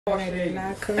So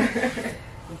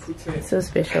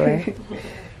special, eh?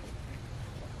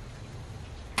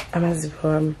 I'm as if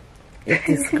a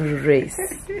disgrace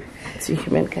to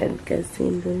humankind. Guys,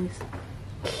 seeing this.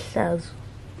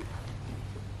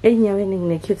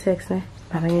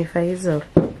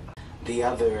 The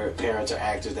other parents or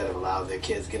actors that have allowed their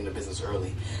kids to get into business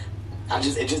early, it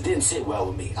just didn't sit well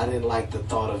with me. I didn't like the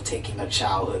thought of taking a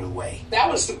childhood away. That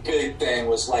was the big thing,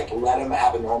 was like, let them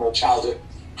have a normal childhood.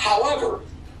 However,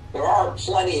 there are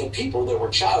plenty of people that were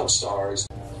child stars.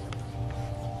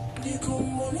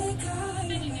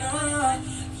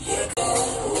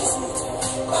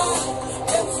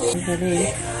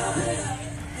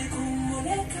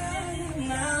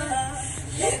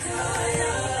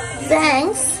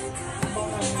 Thanks.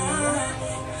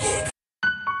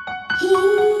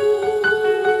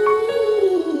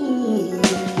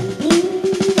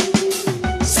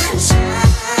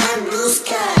 Sunshine, blue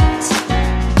skies.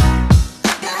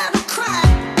 Gotta cry.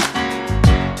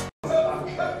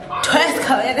 Twice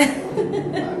coming.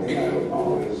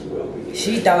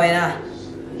 She doing it.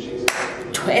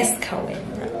 Twice coming.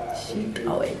 She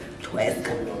doing twice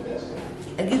coming.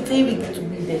 I can say we get to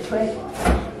be there twice.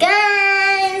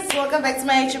 Guys, welcome back to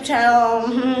my YouTube channel.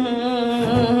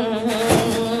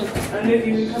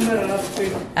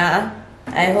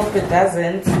 I hope it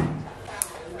doesn't.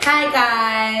 Hi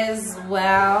guys,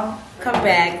 welcome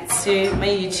back to my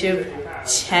YouTube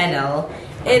channel.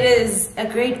 It is a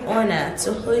great honor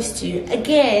to host you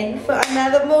again for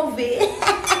another movie.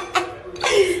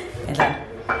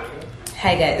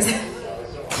 Hi guys.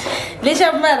 I'm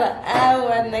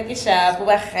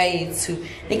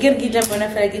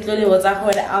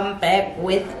back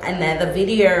with another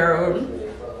video.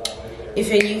 If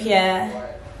you're new here,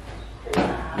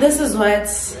 this is what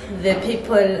the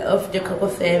people of the Coco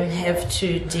fam have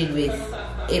to deal with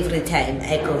every time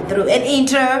I go through an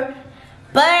intro.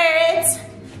 But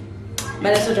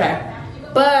let's try.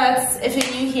 But if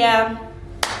you're new here,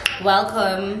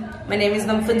 welcome. My name is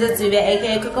Namfunda Zube,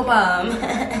 aka Coco Bomb.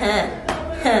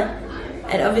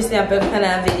 And obviously I'm back with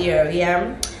another video,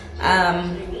 yeah.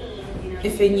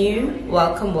 If you're new,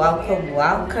 welcome. I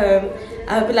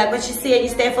hope you like what you see and you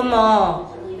stay for more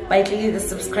by clicking the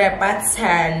subscribe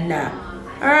button.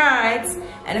 Alright,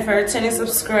 and if you're a returning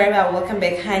subscriber, welcome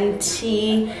back,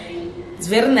 Hunty. It's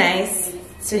very nice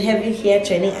to have you here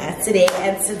joining us today.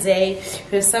 And today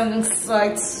we have something so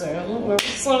exciting. We're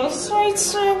so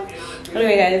excited.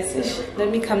 Anyway guys, let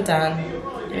me come down.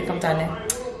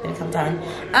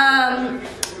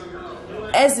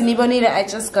 As Nibonita, I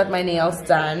just got my nails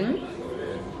done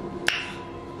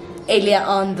earlier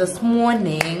on this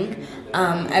morning.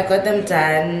 I got them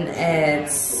done at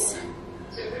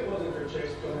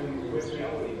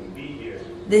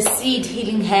the Seed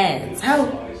Healing Hands.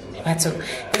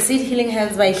 The Seed Healing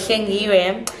Hands by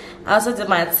Shengiwe. I also did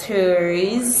my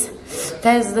toes.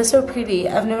 Guys, they're so pretty.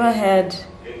 I've never had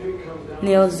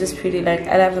nails this pretty. Like,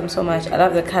 I love them so much. I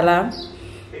love the color.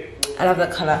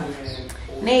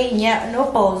 No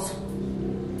balls.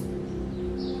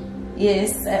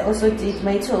 Yes, I also did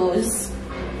my toes.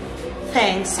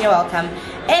 Thanks, you're welcome.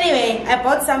 Anyway, I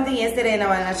bought something yesterday and I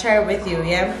want to share it with you,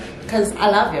 yeah? Because I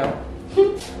love you.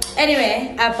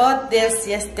 Anyway, I bought this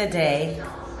yesterday.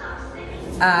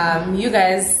 You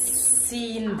guys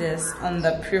seen this on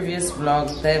the previous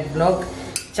vlog, the vlog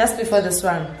just before this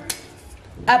one.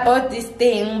 I bought this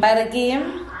thing by the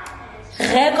game.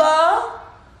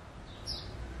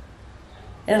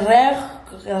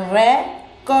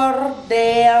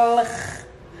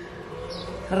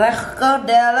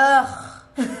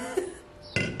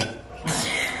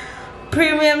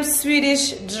 Premium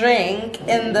Swedish drink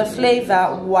in the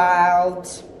flavor wild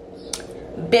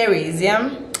berries, yeah?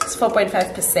 It's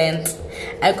 4.5%.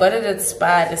 I got it at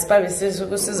Spar. The Spar is this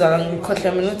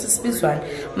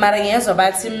one.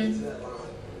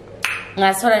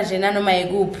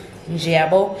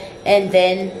 And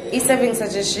then it's serving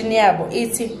suggestion yabo.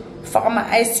 It's farmer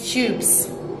ice cubes,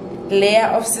 layer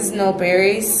of seasonal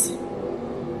berries.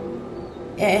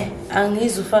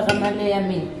 Angizufaka layer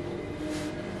mean.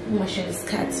 This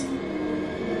cut.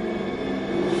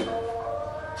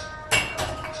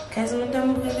 Guys, I'm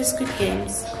done with the Squid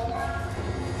Games.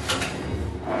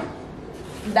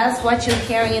 That's what you're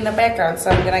hearing in the background, so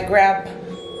I'm gonna grab.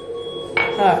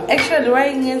 Actually, the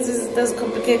writing is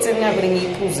complicated and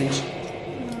everything. Pulls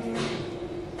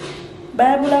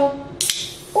Babula.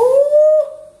 Ooh!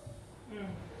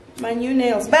 My new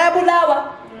nails.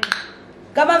 Babulawa.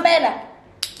 Come on, Bella.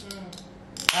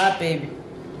 Ah, baby.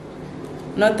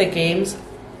 Not the games.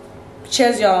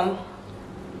 Cheers, y'all.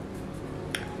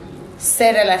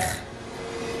 Serelech.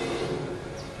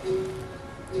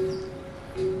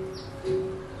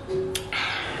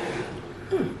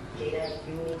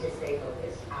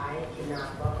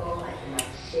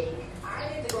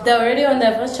 They're already on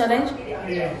their first challenge?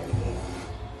 Yeah.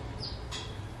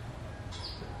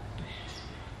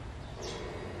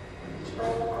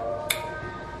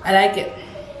 I like it.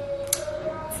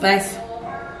 It's nice.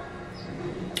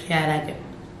 Yeah, I like it.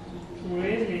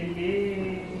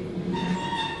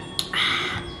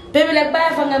 Baby, like buy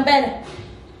from them better.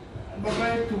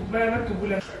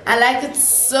 I like it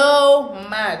so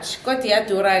much. Got the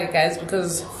Adura, guys,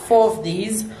 because 4 of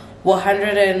these were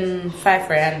 105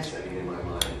 rand.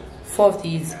 4 of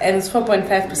these, and it's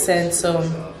 4.5%, so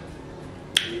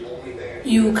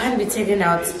you can't be taken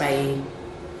out by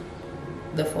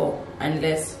the 4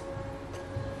 unless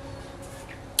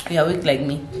you're weak like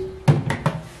me.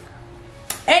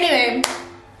 Anyway,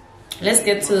 let's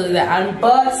get to the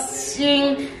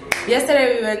unboxing.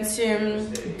 Yesterday we went to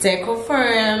Deco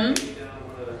Firm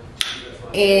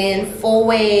in 4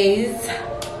 ways,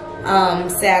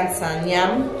 Samsung,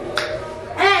 yeah,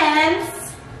 and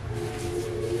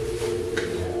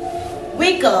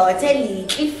we got a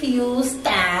little few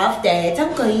stuff that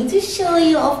I'm going to show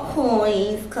you, of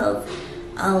course, because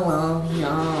I love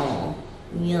y'all.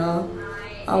 Yeah,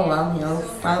 I love y'all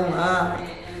so much.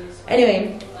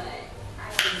 Anyway,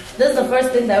 this is the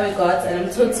first thing that we got, and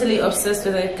I'm totally obsessed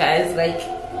with it, guys. Like,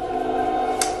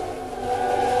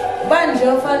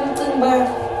 banjo,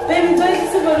 baby,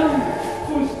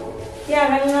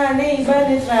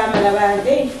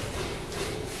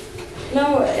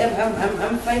 no,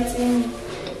 I'm fighting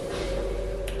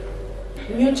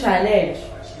new challenge.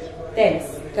 Thanks,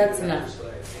 that's enough.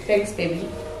 Thanks, baby.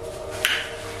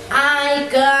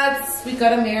 We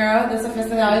got a mirror. That's the first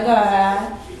thing I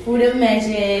got. Who would have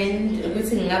imagined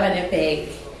putting up in a bag?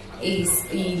 This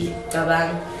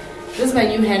is my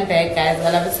new handbag, guys. I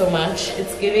love it so much.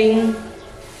 It's giving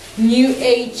New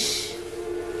Age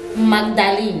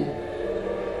Magdalene.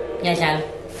 Yeah,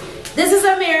 this is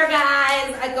a mirror,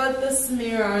 guys. I got this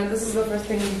mirror. This is the first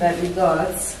thing that we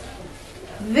got.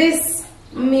 This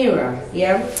mirror,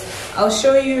 yeah. I'll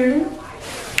show you.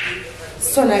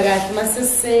 Sonagat must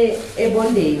say a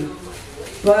bonde,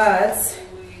 but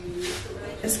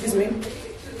excuse me,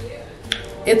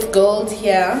 it's gold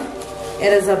here.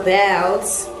 It is about,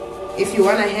 if you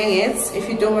want to hang it, if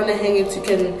you don't want to hang it, you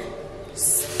can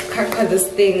cut this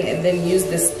thing and then use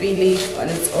the spilly on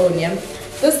its own. Yeah,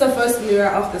 this is the first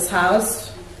mirror of this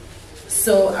house,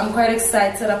 so I'm quite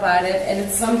excited about it, and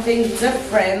it's something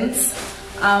different.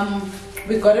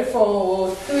 We got it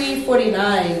for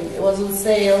 $3.49. It was on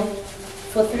sale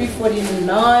for $3.49,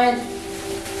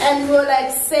 and we're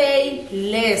like, say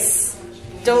less,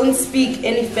 don't speak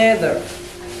any further,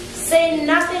 say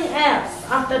nothing else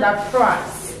after that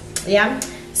price. Yeah,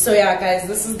 so yeah, guys,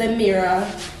 this is the mirror.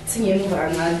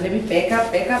 Let me back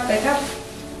up. You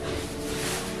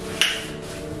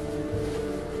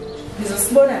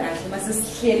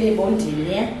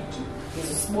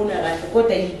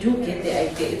do get the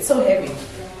idea. It's so heavy.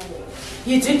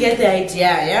 You do get the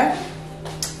idea, yeah?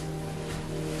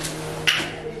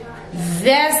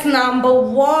 That's number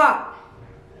 1.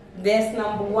 That's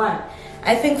number 1.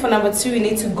 I think for number 2 we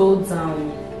need to go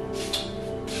down.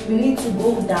 We need to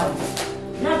go down.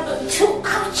 Number 2.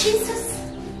 Oh Jesus!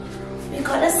 We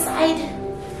got a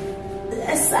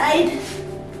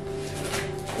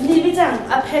leave it down,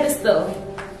 a pedestal.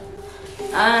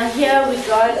 Here we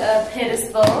got a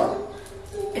pedestal.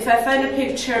 If I find a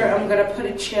picture, I'm gonna put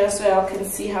it here so y'all can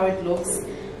see how it looks.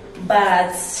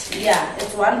 But yeah,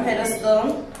 it's 1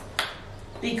 pedestal,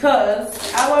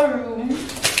 because our room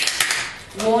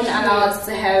won't allow us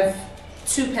to have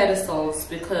 2 pedestals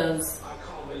because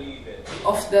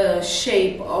of the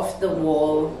shape of the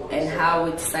wall and how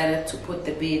we decided to put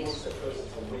the bed.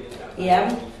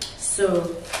 Yeah,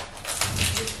 so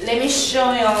let me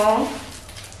show y'all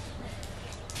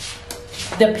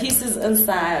the pieces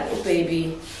inside. Oh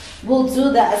baby, we'll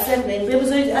do the assembling. Baby,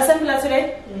 so you assemble that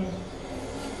today?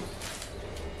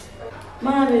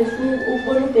 Mommy,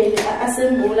 baby,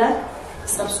 assemble that.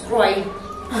 Subscribe.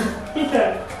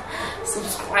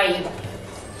 Subscribe.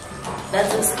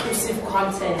 That's exclusive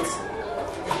content.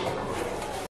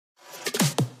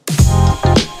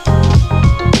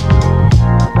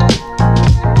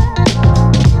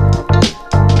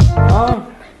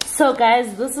 So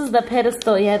guys, this is the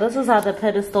pedestal. Yeah, this is how the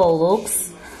pedestal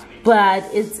looks, but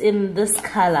it's in this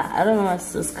color. I don't know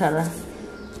what's this color.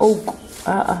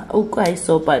 I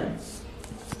saw, but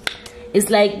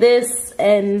it's like this,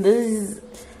 and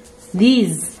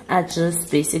these are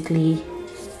just basically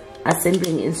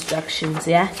assembling instructions.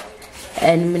 Yeah,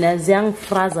 and minazang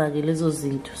fraza gelezo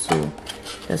zinto. So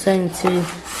that's why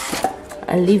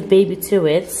I'll leave baby to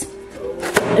it.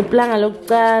 Iplanga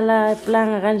lokuqala,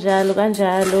 iplanga kanjalo,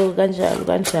 kanjalo, kanjalo,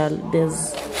 kanjalo.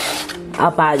 There's a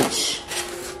bunch.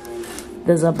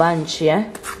 There's a bunch, yeah?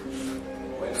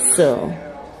 So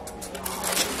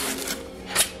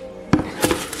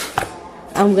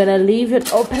I'm gonna leave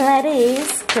it open like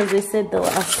this because they said they'll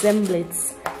assemble it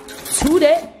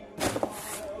today.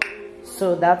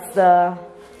 So that's the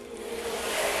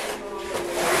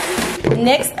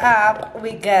next up.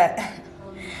 We got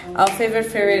our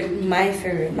my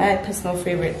personal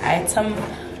favorite item.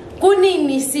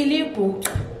 Kunini silibu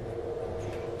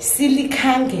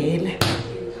silikangela.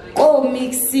 Go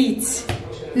mix it.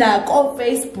 Now go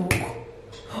Facebook.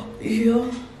 Yeah.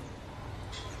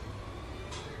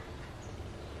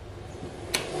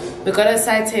 We got a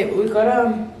side table. We got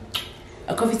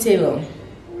a coffee table.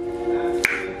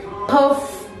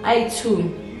 Puff I2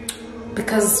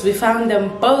 because we found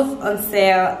them both on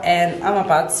sale, and I'm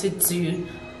about to do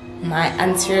my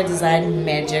interior design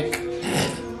magic.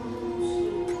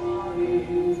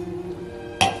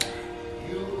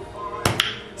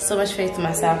 So much faith in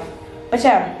myself. But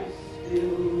yeah,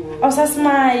 I was so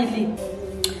smiley.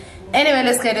 Anyway,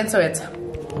 let's get into it.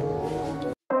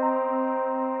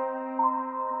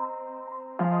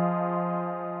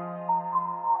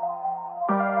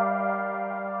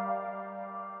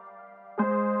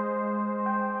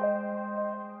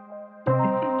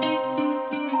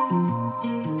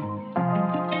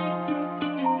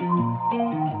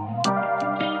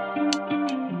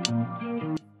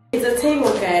 It's a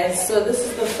table, guys. So this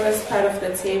is the first part of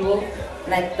the table,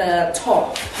 like the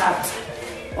top part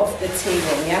of the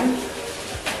table, yeah?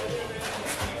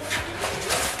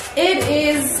 It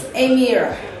is a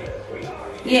mirror.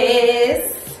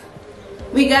 Yes,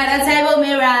 we got a table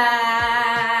mirror.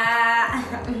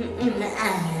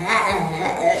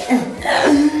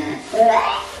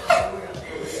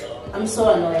 I'm so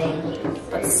annoying,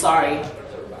 but sorry.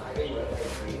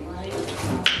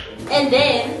 And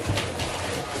then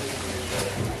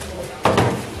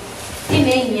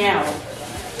now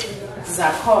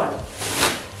Zakon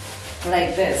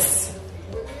like this.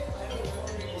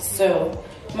 So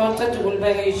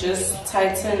you just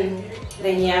tighten the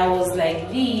nyawls like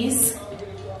these,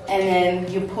 and then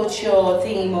you put your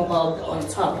thingy mobile on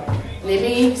top. Let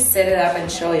me set it up and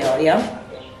show y'all, yeah?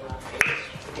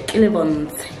 Let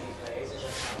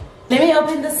me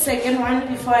open the second one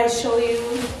before I show you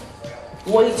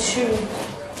what to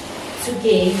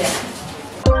get.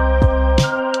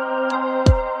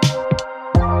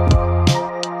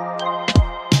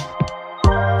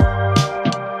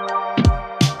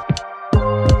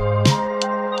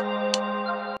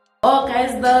 Oh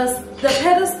guys, the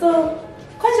pedestal.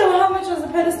 How much was the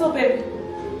pedestal, babe?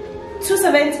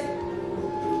 270.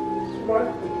 What?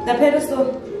 The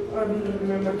pedestal. I don't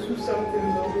remember, 2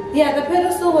 something though. Yeah, the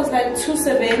pedestal was like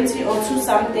 270 or 2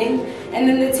 something, and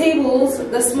then the tables,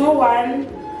 the small one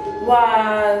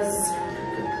was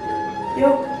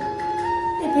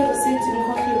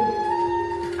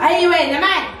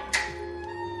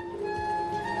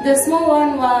the small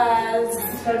one was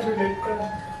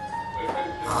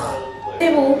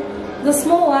table. The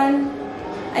small one,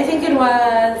 I think it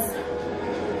was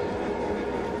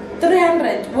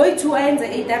 300. Way 2 ends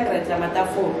 800.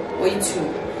 Way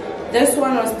 2. This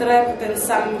one was 300 and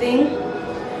something,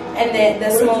 and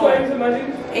the small one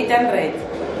 800.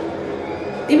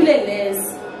 Even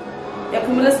less. Yeah,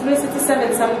 Pumula's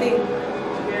 67 something.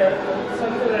 Yeah,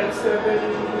 something like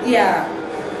 7. Yeah,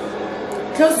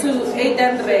 close to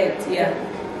 800. Yeah,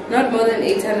 not more than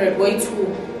 800. Way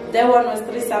 2. That one was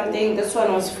 3 something. This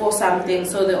one was 4 something.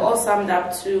 So they all summed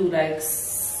up to like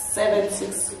 7,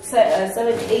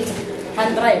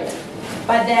 800.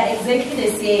 But they're exactly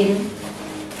the same.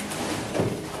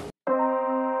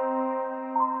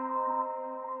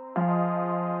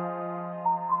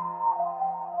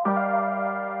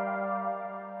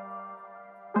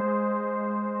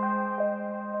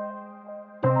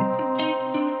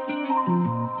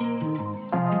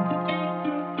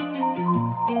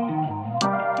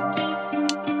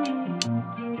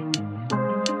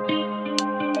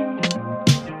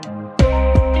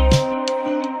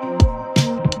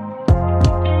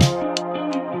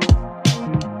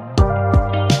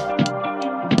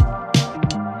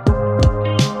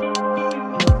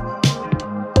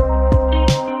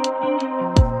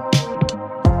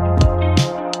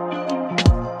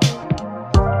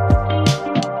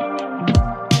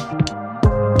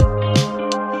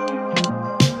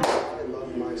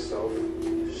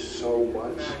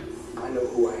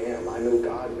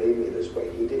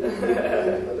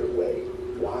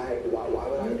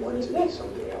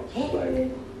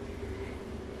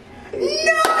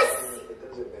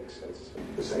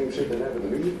 The same shit that happened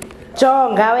to me.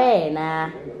 Jonga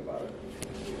wena.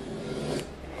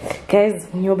 Guys,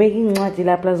 ngiyobeka incwadi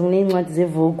la plus nginencwadi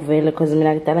zeVogue vele because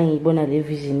mina kudala ngiyibona le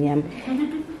vision yami.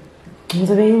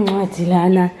 Ngizobeka incwadi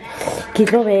lana.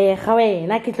 Kitlobeha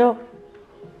wena kitlo.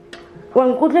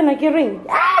 Wangikudla na kiring.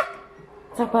 Ah!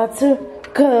 Taphathu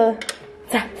ke.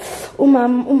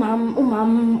 Umam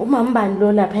bani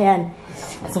lo lapha yana.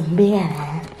 Ngizombeka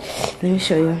la. Let me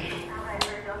show you.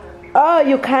 Oh,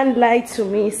 you can't lie to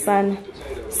me, son.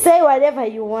 Say whatever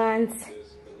you want.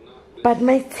 But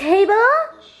my table?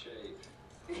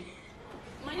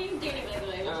 My name's Danny, by the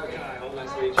way.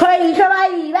 Koi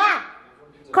shobaiba.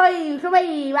 Koi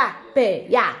shobaiba. Be,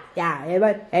 yeah. Hey.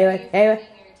 Were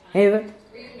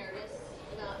you nervous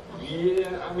about coming?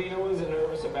 Yeah, I mean, I wasn't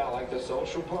nervous about like the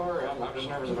social part. I'm just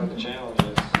nervous about the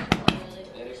challenges.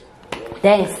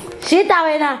 Thanks. Shita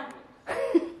wena.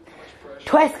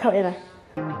 Twice wena.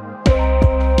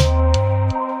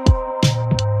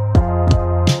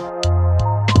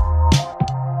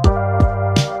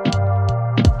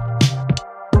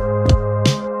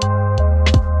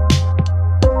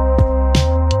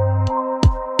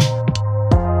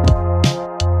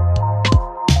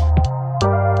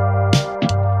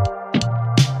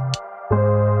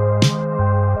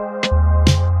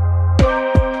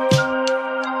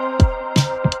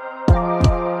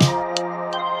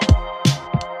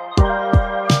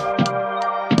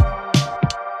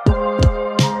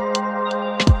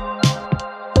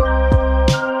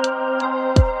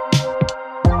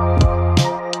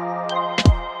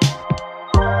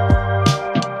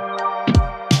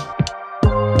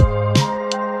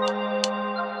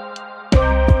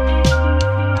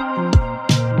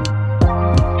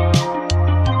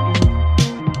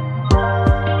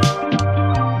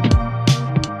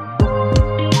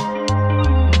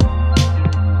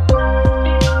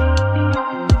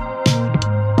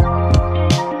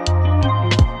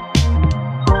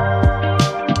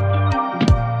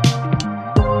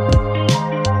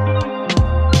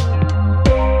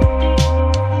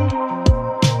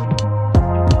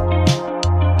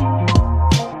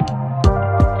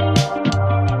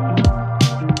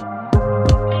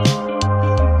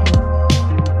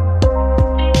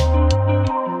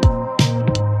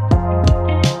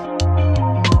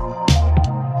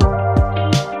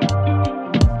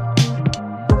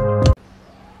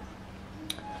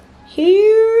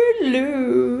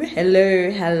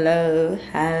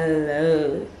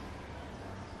 Hello.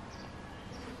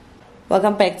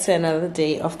 Welcome back to another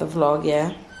day of the vlog,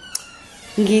 yeah.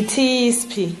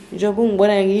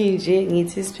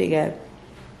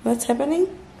 What's happening?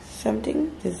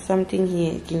 There's something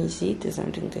here. Can you see? There's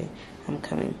something there. I'm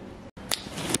coming.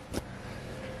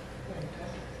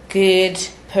 Good.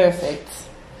 Perfect.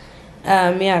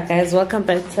 Yeah, guys, welcome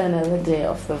back to another day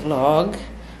of the vlog.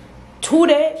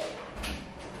 Today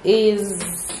is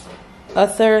a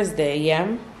Thursday,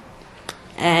 yeah,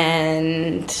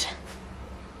 and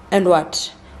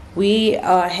what, we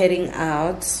are heading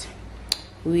out.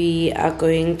 We are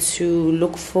going to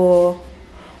look for,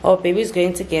 baby's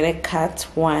going to get a cut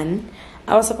one.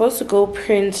 I was supposed to go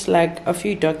print like a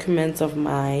few documents of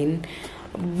mine,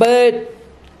 but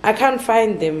I can't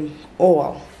find them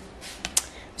all,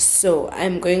 so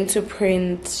I'm going to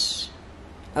print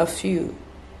a few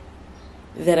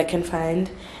that I can find,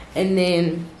 and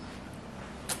then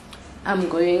I'm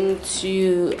going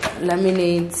to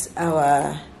laminate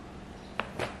our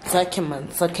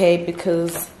documents, okay?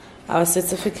 Because our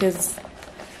certificates,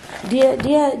 dia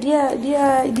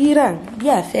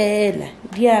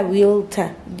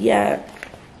wilta, dia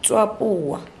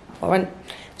twapuwa.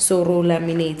 So ro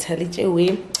laminate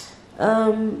halichewe.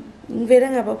 Ngivela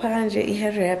ngapha nje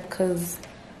i-hair wrap because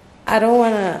I don't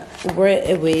wanna wear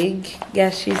a wig.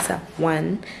 Yashisa.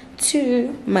 1,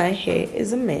 2, my hair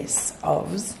is a mess.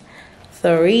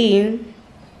 3,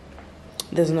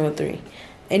 there's no 3.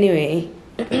 Anyway,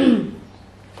 we're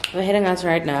heading out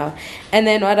right now. And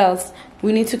then what else?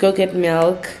 We need to go get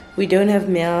milk. We don't have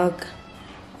milk.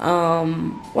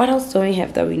 What else do we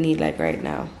have that we need like right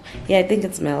now? Yeah, I think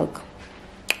it's milk.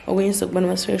 We need to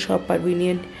go to shop, but we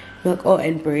need milk.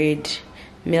 And bread.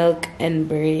 Milk and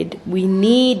bread. We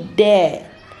need that.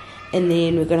 And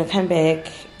then we're gonna come back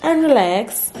and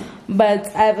relax. But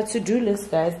I have a to-do list,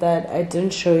 guys, that I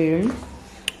didn't show you,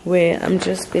 where I'm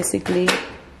just basically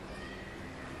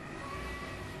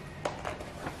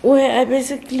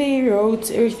wrote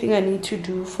everything I need to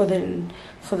do for the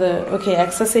okay, I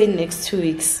say next 2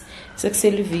 weeks. It's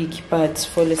actually week, but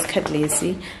for let's cut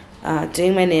lazy.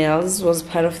 Doing my nails was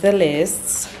part of the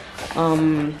list.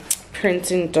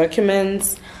 Printing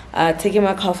documents, taking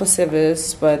my car for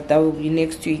service, but that will be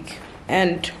next week.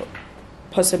 And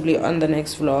possibly on the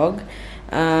next vlog.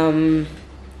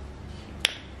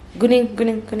 Good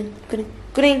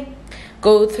evening.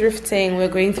 Go thrifting. We're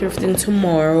going thrifting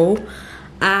tomorrow.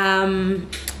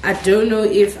 I don't know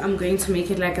if I'm going to make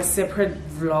it like a separate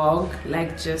vlog,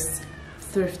 like just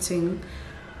thrifting,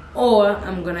 or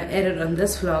I'm gonna edit on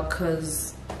this vlog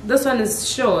because this one is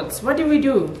short. What did we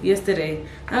do yesterday?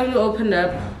 I only opened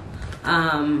up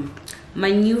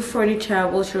my new furniture,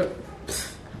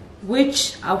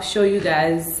 which I'll show you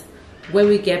guys when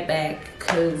we get back,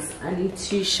 because I need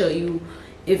to show you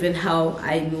even how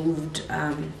I moved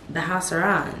the house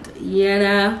around, you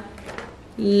know.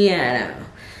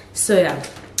 So yeah,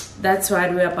 that's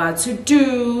what we're about to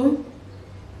do.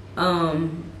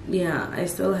 Yeah, I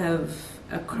still have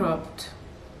a cropped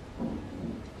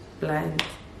blind,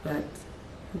 but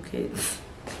okay.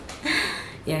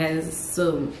 Yeah,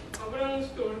 so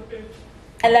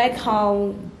I like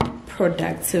how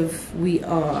productive we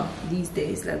are these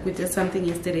days. Like, we did something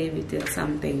yesterday, we did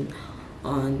something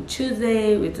on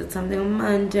Tuesday, we did something on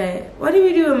Monday. What did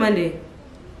we do on Monday?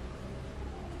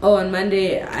 Oh, on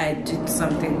Monday I did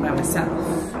something by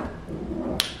myself.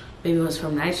 Baby was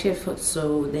from night shift,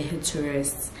 so they had to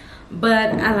rest.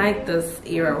 But I like this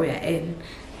era we're in,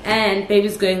 and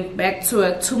baby's going back to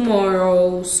work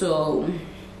tomorrow, so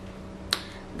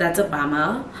that's a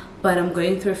bummer. But I'm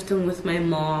going thrifting with my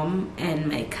mom and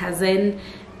my cousin,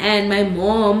 and my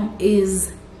mom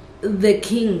is the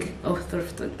king of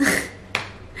thrifting.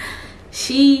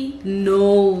 She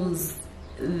knows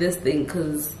this thing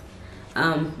because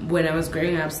when I was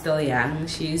growing up, still young,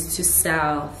 she used to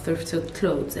sell thrifted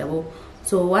clothes.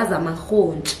 So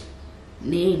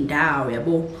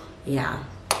yeah,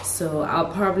 so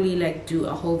I'll probably like do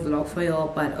a whole vlog for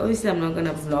y'all, but obviously I'm not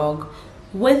gonna vlog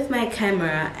with my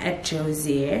camera at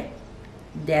Josie.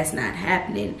 That's not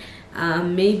happening.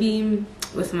 Maybe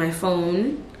with my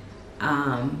phone.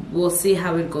 We'll see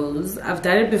how it goes. I've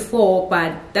done it before,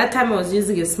 but that time I was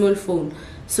using a small phone.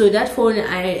 So that phone,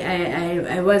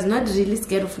 I was not really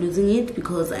scared of losing it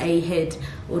because I had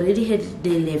already had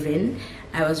the 11.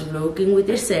 I was vlogging with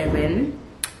the 7,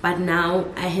 but now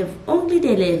I have only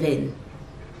the 11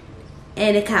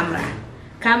 and a camera.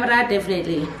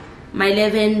 Definitely. My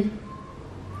 11,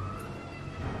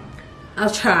 I'll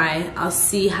try. I'll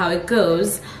see how it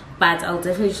goes. But I'll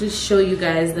definitely show you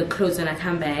guys the clothes when I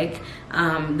come back.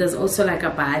 There's also like a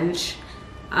bunch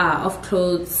of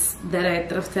clothes that I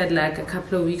thrifted like a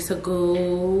couple of weeks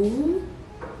ago.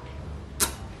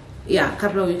 Yeah, a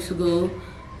couple of weeks ago,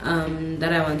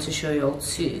 that I want to show you all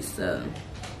too. So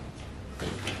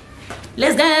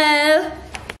let's go.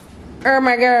 Oh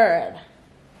my god.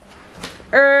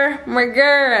 Oh my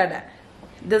god.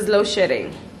 There's load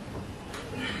shedding.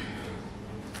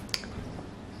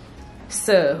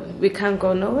 So we can't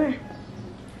go nowhere.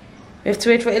 We have to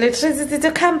wait for electricity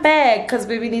to come back because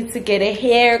baby needs to get a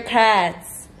haircut.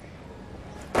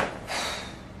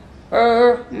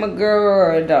 Oh my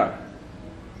god.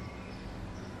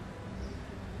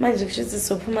 Manje kushuthi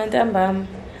sophuma ntambama.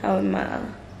 How am I?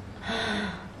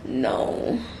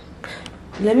 No.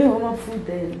 Let me warm up food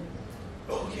then.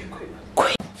 Okay, quick.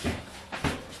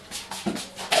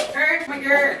 Oh my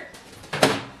god.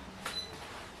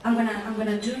 I'm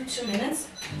gonna do 2 minutes.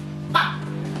 My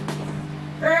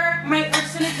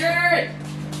personal girl.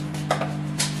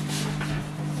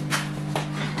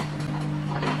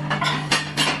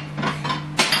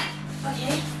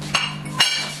 Okay.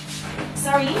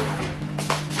 Sorry.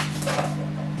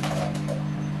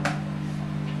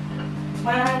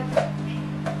 1,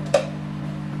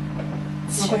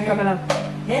 2.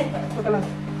 Eh?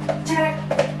 Cara,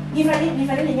 gimana ini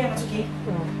masukin?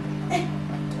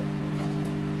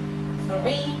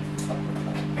 Sorry.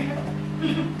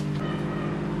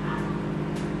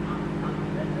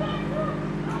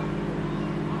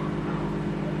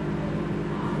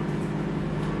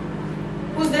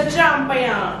 Who's the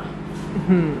champion?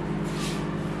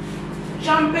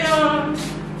 Champion.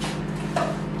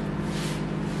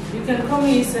 You can call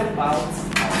me yourself out.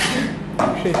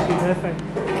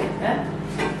 Yeah?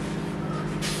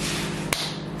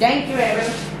 Thank you,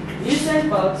 Evan. You said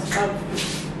about.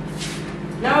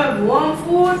 Now I have warm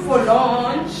food for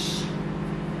lunch.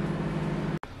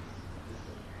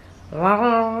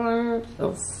 Lunch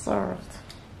is served.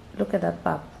 Look at that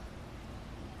pup.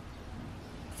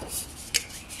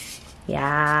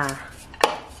 Yeah.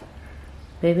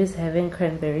 Baby's having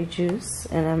cranberry juice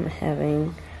and I'm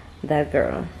having that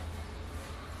girl.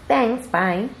 Thanks,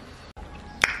 bye.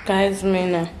 Guys,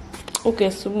 mina.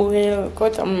 Okay, so we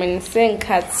got a menacing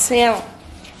cartel.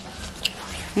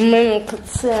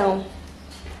 Cartel.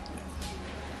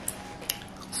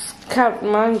 Cat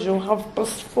manju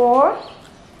 4:30.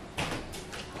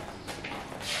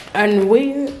 And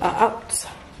we are out.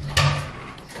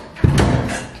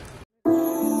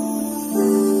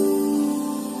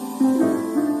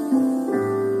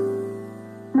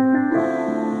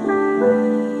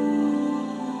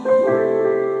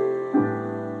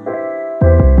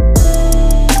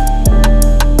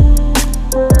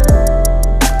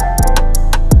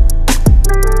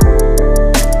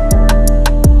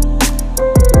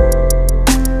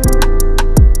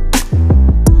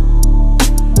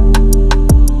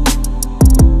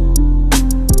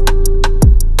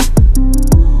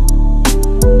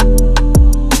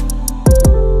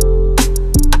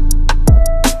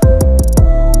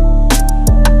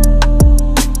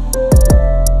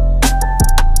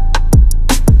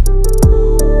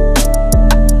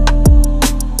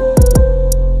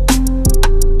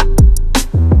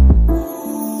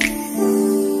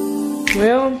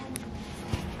 Well,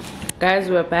 guys,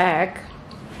 we're back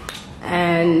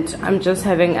and I'm just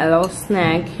having a little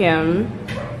snack here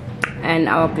and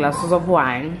our glasses of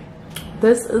wine.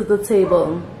 This is the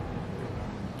table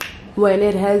when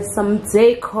it has some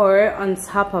decor on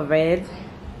top of it.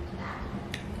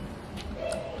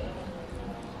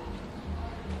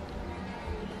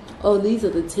 Oh, these are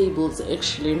the tables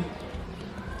actually.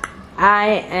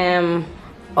 I am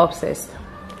obsessed.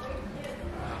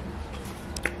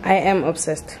 I am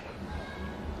obsessed,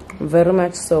 very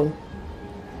much so.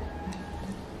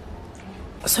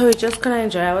 So we're just gonna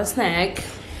enjoy our snack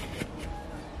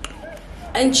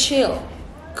and chill,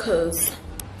 cause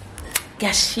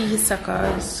gashisa,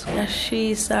 guys,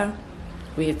 gashisa.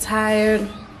 We're tired,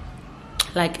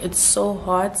 like it's so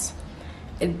hot,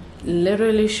 it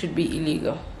literally should be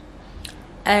illegal.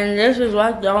 And this is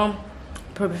what y'all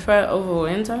prefer over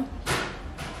winter.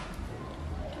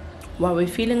 What we're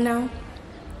feeling now.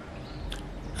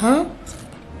 Huh?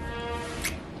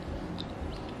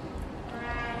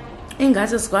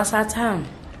 Ingathi sikwasatha.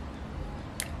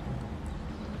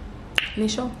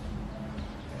 Nisho.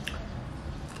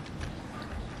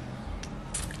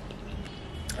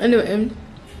 Anyway,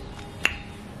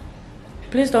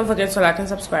 please don't forget to like and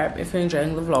subscribe if you're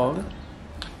enjoying the vlog.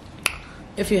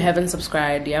 If you haven't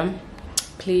subscribed, yeah,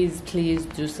 please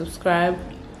do subscribe.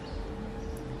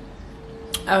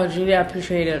 I would really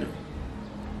appreciate it.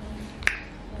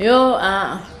 Yo,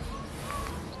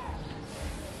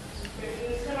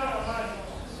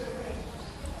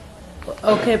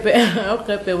 okay,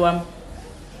 okay, one.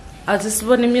 I just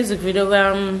want a music video.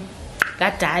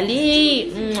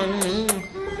 Gatali.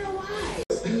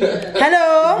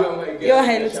 Hello. Your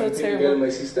hair looks so terrible. My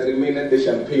sister remain at the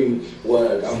champagne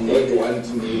world. I'm not the one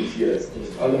to meet. Yes.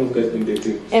 How long have you guys been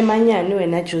dating? Emmanuel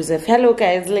and Joseph. Hello,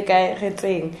 guys. Like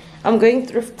I'm going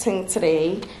thrifting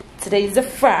today. Today is a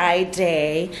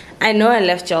Friday. I know I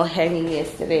left y'all hanging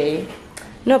yesterday.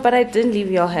 No, but I didn't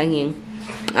leave y'all hanging.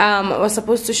 I was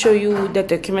supposed to show you the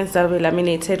documents that were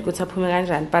laminated, but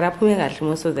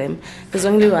most of them. There's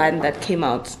only one that came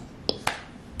out.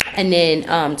 And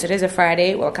then today's a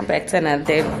Friday. Welcome back to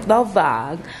another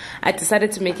vlog. I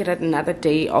decided to make it another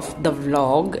day of the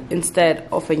vlog instead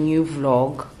of a new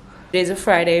vlog. Today's a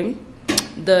Friday,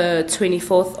 the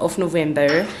 24th of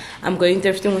November. I'm going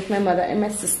thrifting with my mother and my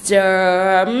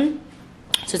sister.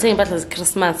 So saying about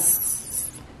Christmas.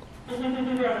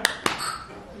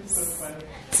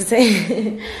 To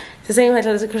say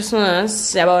about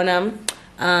Christmas.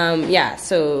 Yeah,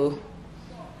 so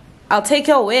I'll take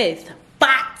you with, but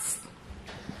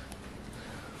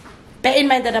bear in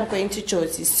mind that I'm going to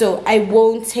Jersey, so I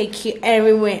won't take you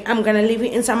everywhere. I'm gonna leave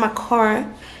you inside my car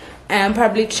and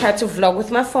probably try to vlog with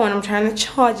my phone. I'm trying to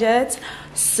charge it.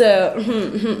 So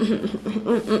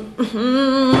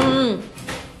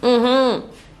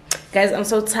guys, I'm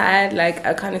so tired, like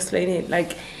I can't explain it.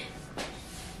 Like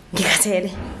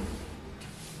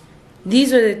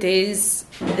these were the days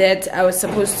that I was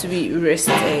supposed to be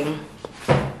resting,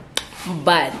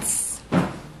 but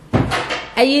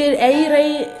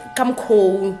I come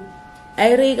cold.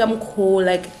 I come cold,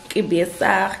 like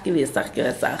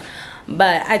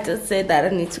but I just said that I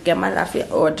need to get my life in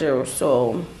order,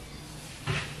 so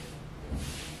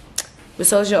we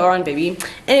soldier on, baby.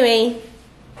 Anyway,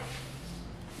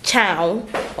 ciao.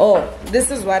 Oh,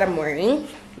 this is what I'm wearing.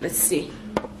 Let's see.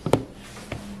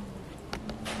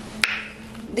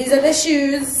 These are the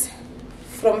shoes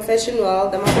from Fashion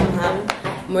World. I'm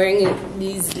wearing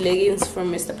these leggings from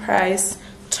Mr. Price.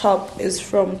 Top is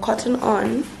from Cotton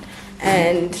On,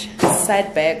 and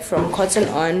side bag from Cotton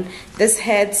On. This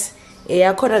hat,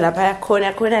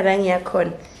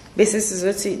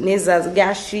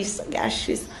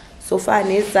 so far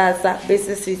nezaza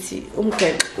bese sithi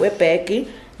umgexo webhegi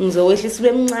ngizowehlisa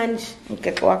ubemncane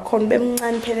umgexo wakhona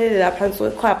ubemncane phelele lapha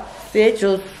ngizokhwapha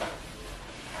siyejuice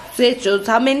Say Josie,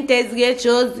 how many days get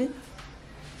Josie?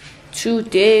 2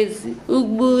 days.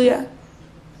 Ubuya.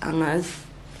 Angas.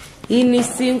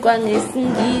 Inisinkwa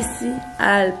ngesingisi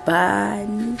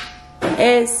albani.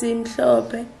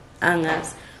 Esimhlophe.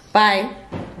 Angas. Bye.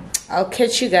 I'll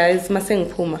catch you guys.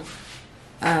 Masengphuma.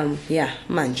 Yeah,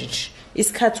 manje.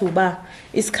 Isikhathi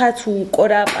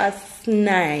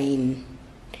 9:15.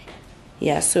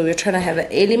 Yeah, so we're trying to have an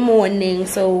early morning,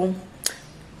 so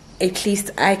at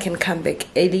least I can come back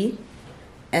early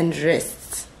and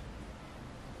rest.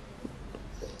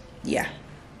 Yeah,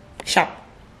 sharp.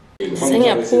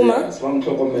 Singaphuma,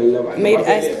 made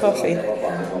iced coffee.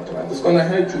 It's gonna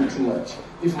hurt you too much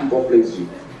if Mbo plays you.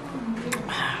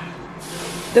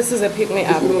 This is a pick me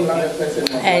up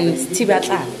and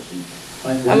Tibata.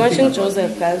 I'm watching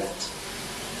Joseph, guys.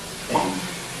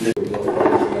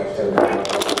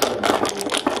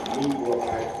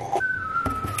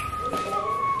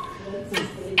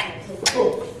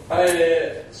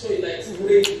 So like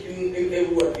today in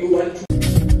everyone you want to.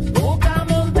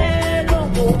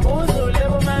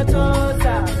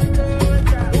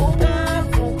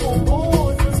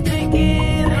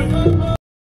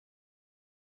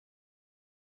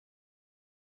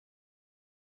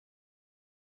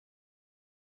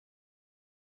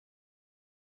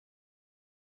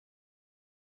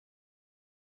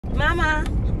 Mama.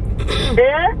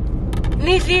 Yeah?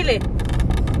 Nidlile.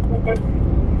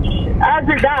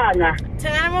 Azidana.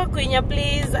 Tengana Kwinya,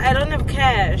 please. I don't have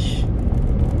cash.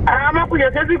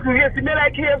 Amakuya sezikuye simela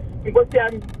KFC because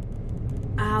yami.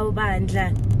 Awu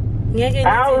bandla. Ngeke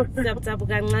ngithi tap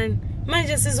kancane.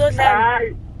 Manje sizodla.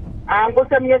 Hayi.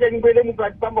 Angosi yami ngeke ngibele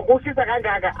mukathi bamba kushisa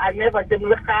kangaka I never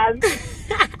demule khan.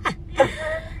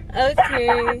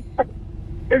 Okay.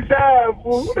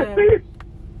 Isafu.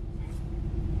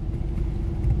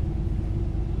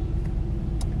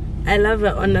 I love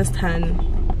her honest hand.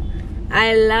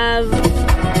 I love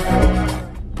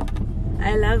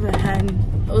her hand.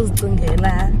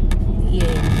 Uzungela.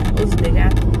 Yeah.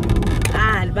 Uzbega.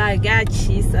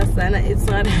 It's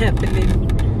not happening.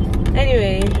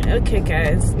 Anyway, okay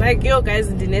guys. Like yo guys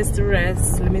in the next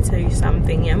rest. Let me tell you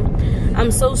something, yeah.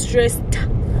 I'm so stressed.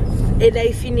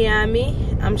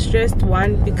 I'm stressed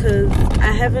because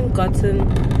I haven't gotten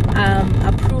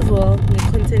approval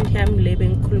content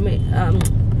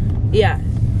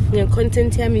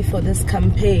content me for this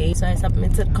campaign. So I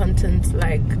submitted content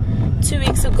like 2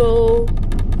 weeks ago,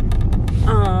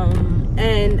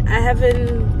 and I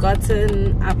haven't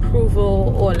gotten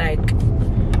approval or like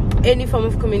any form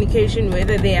of communication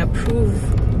whether they approve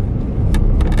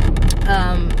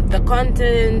the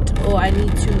content or I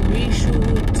need to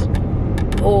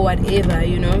reshoot or whatever,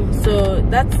 you know. So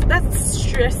that's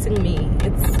stressing me.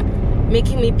 It's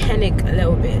making me panic a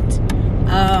little bit.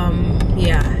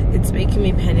 Yeah, it's making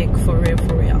me panic for real.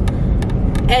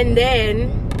 And then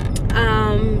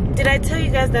did I tell you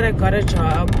guys that I got a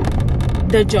job?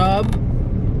 The job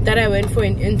that I went for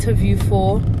an interview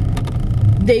for,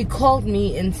 they called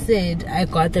me and said I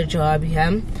got the job.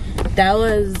 Yeah, that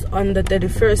was on the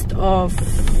 31st of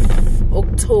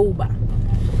October.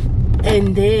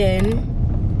 And then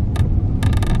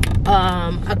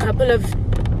a couple of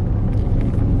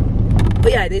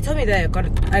they told me that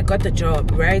I got the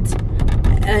job, right?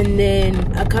 And then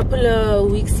a couple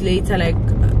of weeks later, like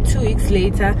 2 weeks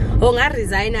later, I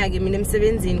resigned again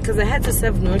because I had to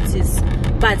serve notice.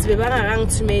 But we were going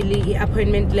to mail the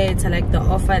appointment letter, like the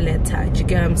offer letter. Do you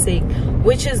get what I'm saying?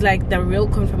 Which is like the real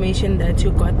confirmation that you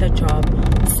got the job.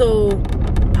 So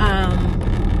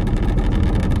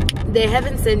they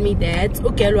haven't sent me that.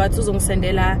 Okay,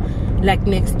 like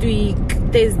next week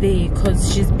Thursday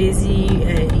because she's busy,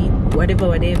 whatever.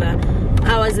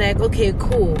 I was like, okay,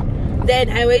 cool. Then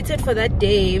I waited for that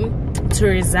day to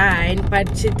resign,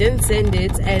 but she didn't send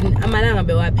it, and amalanga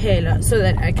bewapela so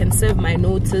that I can serve my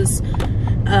notice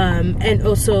and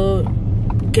also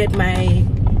get my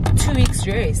 2 weeks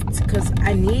rest because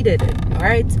I needed it,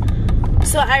 right?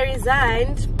 So I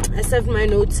resigned, I served my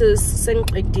notice,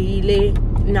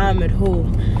 now I'm at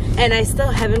home and I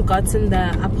still haven't gotten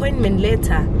the appointment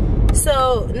letter.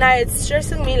 So now it's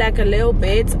stressing me like a little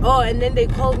bit. Oh, and then they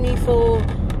called me for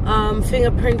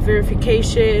fingerprint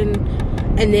verification,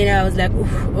 and then I was like,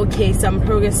 okay, some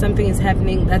progress, something is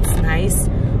happening, that's nice.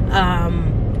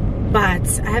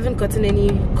 But I haven't gotten any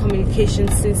communication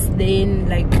since then.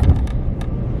 Like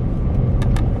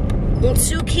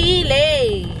mtukile.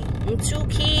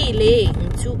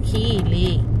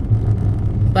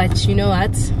 But you know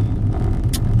what,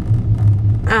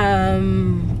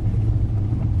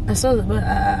 I saw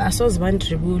one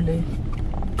tribule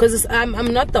because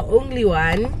I'm not the only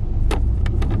one.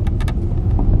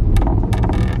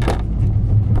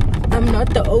 I'm not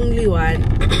not the only one.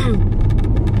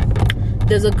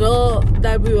 There's a girl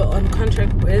that we were on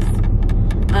contract with,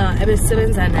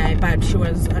 but she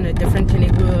was on a different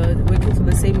clinic. We were working for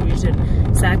the same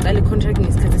region, so actually contracting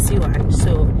is because the C1.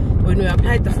 So when we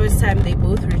applied the first time, they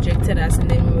both rejected us, and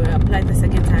then when we applied the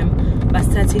second time,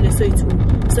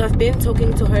 so I've been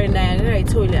talking to her, and I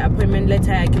told her appointment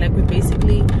letter, like we're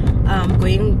basically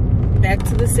going back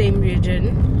to the same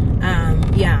region.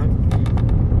 Yeah,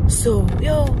 so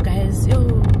yo guys,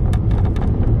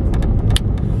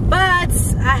 but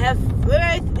I have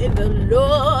faith in the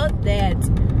Lord that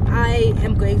I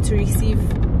am going to receive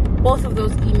both of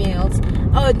those emails.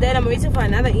 Oh, and then I'm waiting for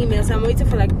another email, so I'm waiting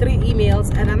for like 3 emails.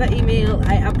 Another email,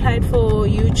 I applied for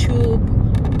YouTube,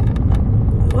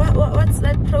 what's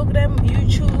that program,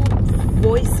 YouTube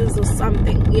Voices or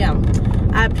something. Yeah,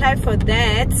 I applied for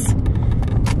that,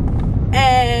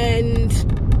 and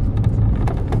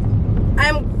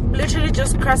I'm literally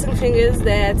just crossing fingers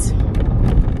that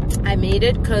I made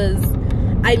it, because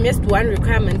I missed one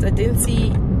requirement. I didn't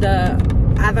see the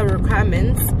other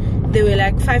requirements. There were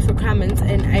like 5 requirements,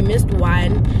 and I missed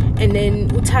one. And then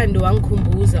Utando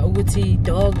wankumbuza ukuthi,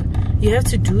 dog, you have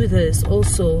to do this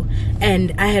also.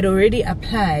 And I had already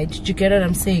applied. Did you get what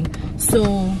I'm saying? So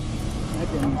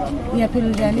yeah,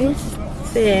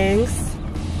 thanks.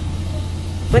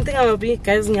 One thing I will be,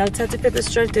 guys, I'll try to get this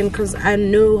straight in, because I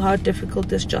know how difficult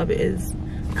this job is.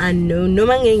 I know no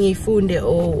mangengi funde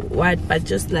or what, but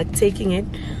just like taking it,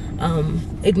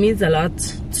 it means a lot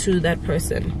to that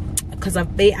person, because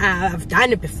I've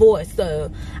done it before, so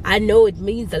I know it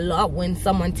means a lot when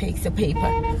someone takes a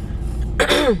paper.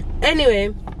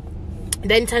 Anyway,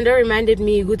 then Tanda reminded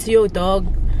me, go to your dog,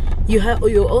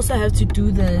 you also have to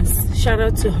do this. Shout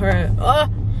out to her. Oh,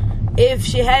 if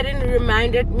she hadn't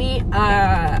reminded me,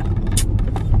 I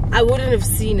wouldn't have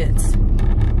seen it.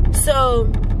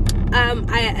 So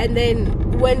and then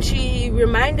when she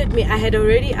reminded me, I had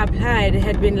already applied. It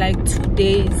had been like 2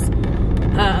 days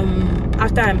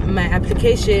after my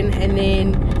application, and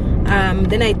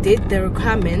then I did the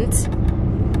requirement.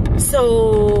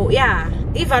 So yeah,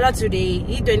 if I not today,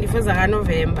 21st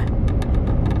November,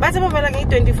 but I'm like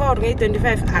 24 or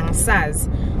 25 answers.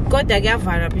 Got the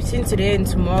gavara between today and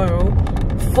tomorrow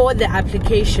for the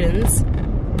applications,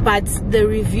 but the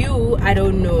review, I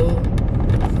don't know.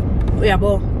 Yeah,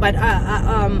 but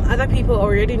other people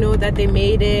already know that they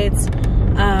made it.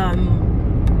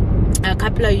 A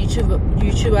couple of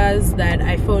YouTubers that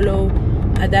I follow,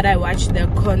 that I watch their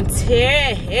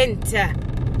content,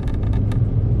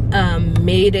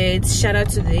 made it. Shout out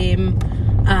to them.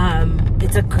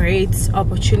 It's a great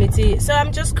opportunity, so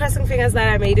I'm just crossing fingers that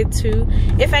I made it too.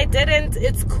 If I didn't,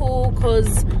 it's cool,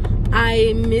 because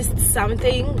I missed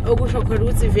something. It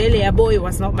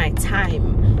was not my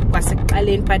time.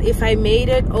 But if I made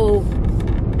it, oh,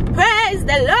 praise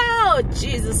the Lord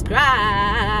Jesus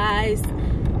Christ.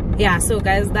 Yeah, so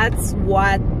guys, that's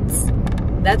what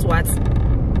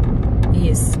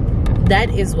is. That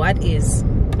is what is.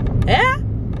 Yeah,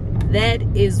 that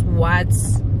is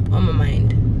what's on my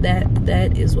mind.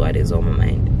 That is what is on my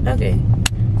mind. Okay,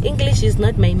 English is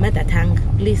not my mother tongue,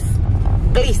 please,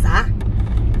 huh?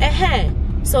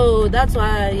 So that's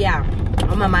why, yeah,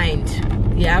 on my mind.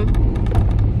 Yeah,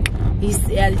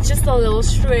 it's just a little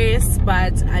stress,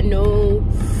 but I know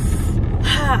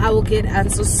I will get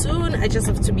answers soon. I just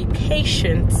have to be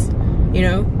patient, you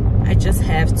know. I just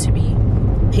have to be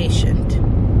patient.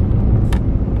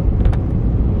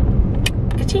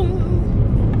 Ka-ching.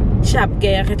 Sharp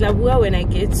gear when I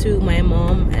get to my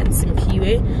mom and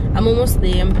Simpiwe. I'm almost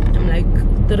there. I'm like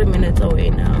 30 minutes away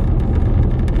now.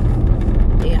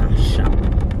 Yeah, sharp.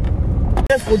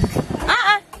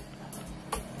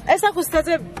 Esa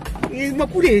kustate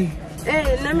makule.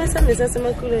 Namesa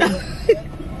makule.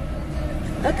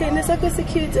 Okay, nesa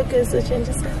cute. Okay, so change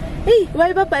this. Hey,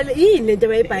 why papa yini nto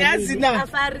bayibhali? Yazi na.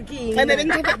 Afariki. Kana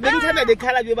bengithanda le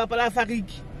color ye bapala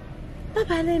Afariki.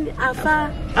 Papa leni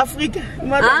afa Africa.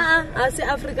 Asi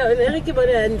Africa. Eriki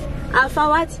bonani. Afa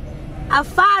what?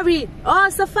 Afari. Oh,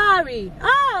 safari.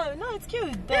 Oh, no, it's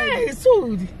cute. Yeah, it's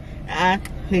good.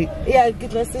 Hey. Yeah,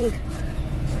 get lost in.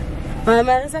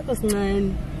 Mama sakho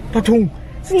sincane. Pathung.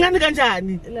 Sincane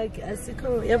kanjani? Like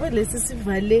asikho. Yabo lesi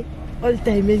sivale all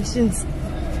dimensions.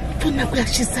 Guys,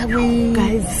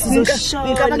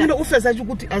 ngicabangile ufeza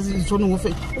ukuthi azizona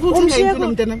ngofake.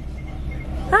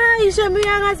 Hayi shame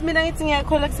uyangazi mina ngithi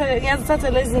ngiyakholekta ngiyazithatha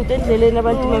lezi zinto endleleni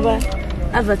abantu baba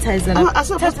advertise la.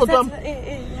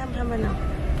 Hamba now.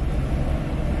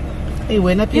 Hey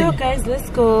wena phela. Yo guys, let's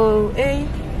go. Hey.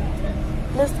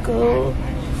 Let's go.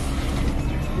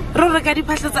 Rora ka di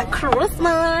phahla tsa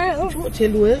Christmas.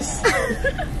 Tell us.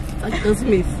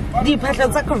 Christmas.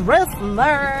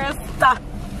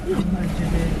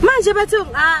 Manje bathong.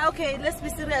 Okay, let's be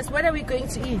serious. What are we going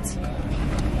to eat?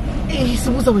 Hey,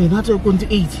 suppose we're not going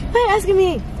to eat. Why are you asking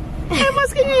me? I'm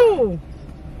asking you.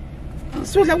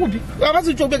 So that would be. I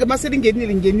was to make a master in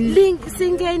Link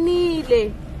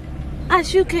singenile. I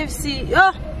should KFC.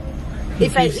 Oh,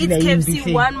 if I eat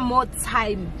KFC one more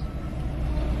time.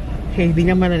 Hey,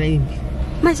 the man and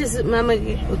Manje mama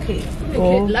okay.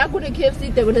 La ku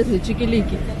KFC Tabanese ne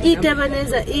chikiliki.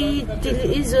 Itabanese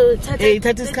izo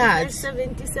thatha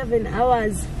 77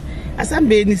 hours.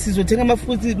 Asambeni sizothenga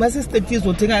amafuthi mase step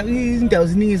izothenga indawo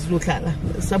ziningi zizohlala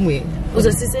somewhere.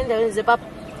 Uzosisa endaweni zepapa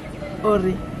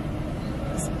or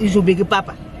izobeka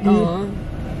papa.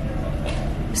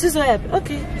 Sizoyapi?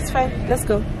 Okay, it's fine. Let's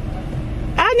go.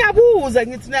 Angiyabuza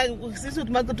ngithi na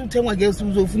sisithi maqedwe uthengwa ke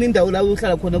uzofuna indawo la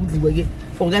uyohlala khona kudliwe ke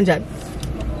for kanjani?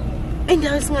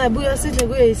 Indawo singabuya sidle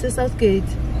kuye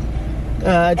Southgate.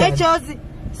 Jozi,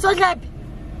 so laphi?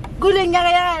 Kule nyaka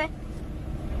yale.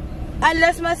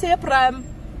 Unless mase prime.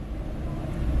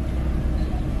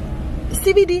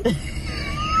 CBD.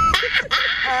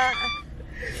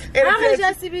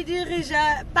 Rija CBD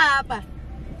rija papa.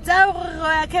 Tsa go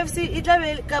KFC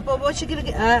itlabe kapo bo chikile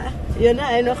yona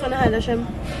I no khona hala sham.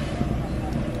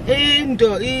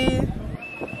 Into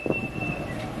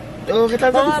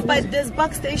but there's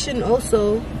Park Station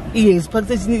also. Yes, Park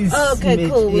Station is. Okay,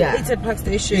 cool. Yeah. It's a Park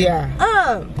Station. Yeah.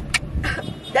 Oh,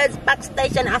 that's Park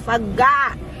Station. I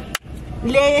forgot.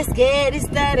 Let's get it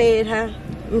started, huh?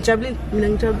 Mchabli.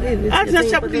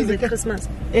 It's Christmas.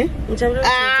 Eh?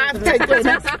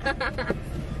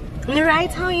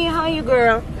 Right? How are you,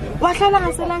 girl? What shall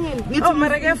I say? Oh,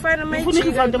 my God, friend, my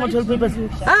chick. How tell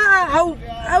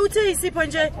you, see,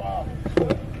 Ponje?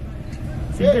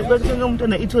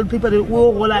 It will paper the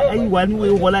wall. I one way,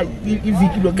 all I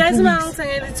guys, I'm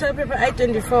saying the toilet paper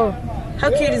I-24. How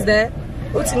cute is that?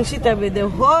 What's in shit with the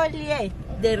whole year?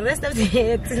 The rest of the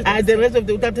year. The rest of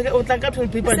the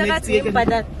paper next year.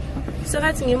 So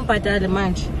that's him, but the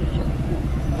manch.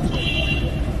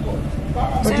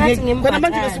 Khona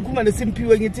manje besukuma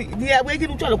lesimpiwe ngithi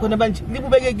ngiyabekela utshwala khona manje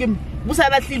ngibubeke kimi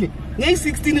busalahlile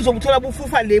ngeyi16 izokuthola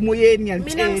bufufa le moyeni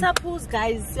ngiyalitshela mina ngisaphuza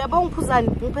guys yabonga uphuzani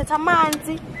ngiphetha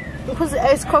amanzi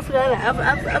ngiphuza ice coffee lana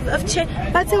I've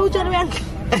checked bathe utshwala uyangi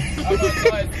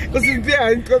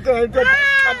kusimphiya ngixoxa ngathi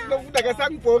nofunda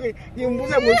kasangibhori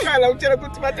ngimbuza ngotshwala utshela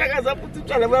ukuthi bathakaza futhi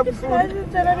utshwala buyabuhlungu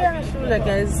utshwala buyangihlula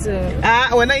guys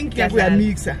wena inkinga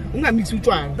uyamixa ungamixi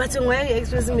utshwala but why are you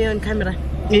exposing me on camera?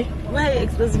 Eh? Why are you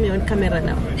exposing me on camera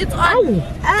now? It's on.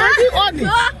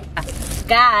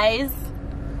 Guys,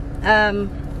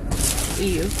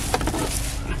 ew.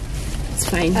 It's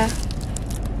fine.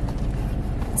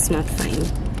 It's not fine.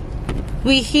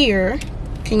 We here.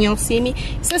 Can y'all see me?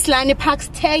 This is Lani Park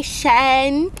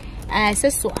Station.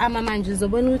 Says so I'm a man. Just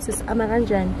one who says I'm a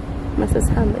ranjan. Mrs.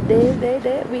 Ham.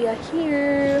 There. We are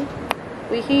here.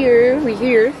 We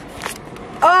here.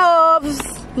 Oh,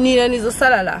 Nina needs a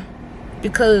salala.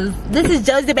 Because this is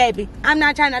Josie, baby. I'm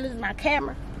not trying to lose my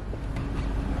camera.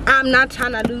 I'm not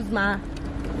trying to lose my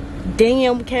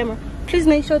damn camera. Please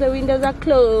make sure the windows are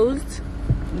closed.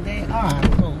 They are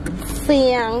closed.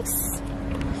 Thanks.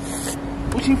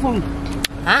 What's your phone?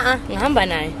 Ngihamba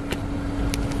naye.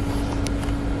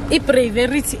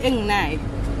 I-privacy enginayo.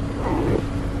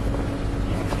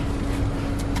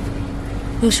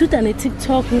 Ngishuta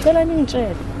ne-TikTok. Ngicela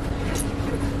ningitshele.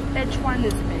 Which one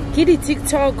is me? Kitty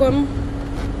TikTok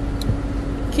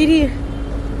Kitty.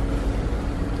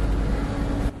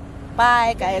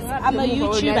 Bye guys. I'm a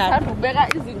YouTuber.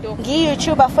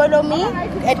 YouTuber. Follow me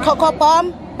at Coco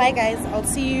Bomb. Bye guys. I'll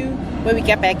see you when we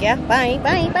get back. Yeah. Bye.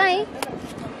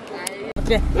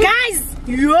 Guys.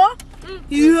 Yo.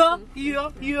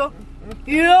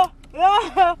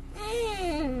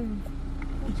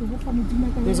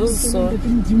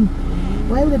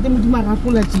 Why would they do my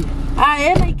rapulachi?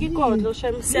 I like it.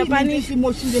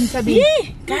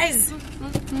 Guys.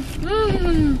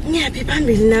 Yeah,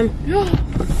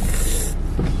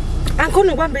 I'm going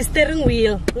to go by steering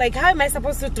wheel. Like, how am I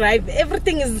supposed to drive?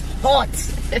 Everything is hot.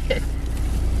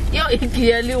 Yo, it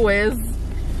clearly wears.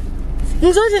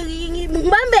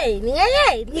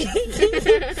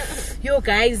 Yo,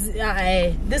 guys,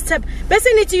 this time,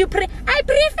 listen, you pray. I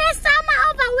prefer summer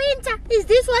over winter. Is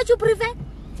this what you prefer?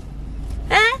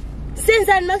 Since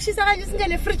I know she's just in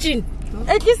the fridge.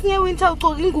 At least near winter,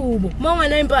 cooking goob. Mama,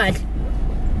 I'm bad.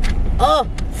 Oh,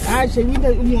 I say,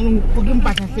 winter, cooking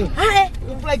back.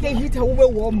 Like a heater over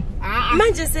warm.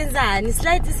 Manja Senzan, it's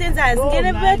like the Senzan. Get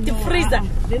a bit the freezer.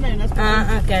 Then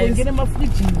I get him a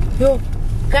fridge. Yo,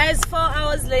 Guys, 4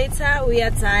 hours later, we are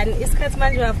done. It's cut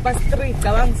manje half past 3.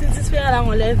 Since it's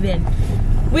 11.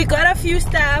 We got a few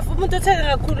stuff. I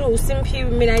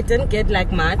mean, I didn't get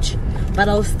like much, but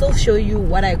I'll still show you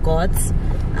what I got.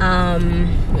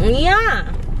 Yeah,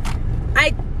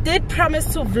 I did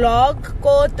promise to vlog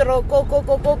go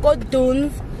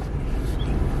dunes,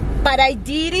 but I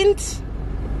didn't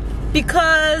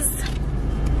because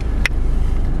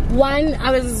one,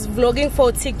 I was vlogging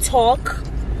for TikTok,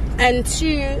 and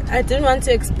two, I didn't want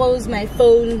to expose my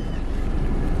phone.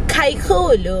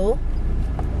 Kaikolo.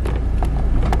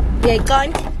 Yeah,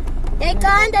 gone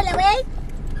away.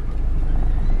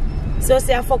 So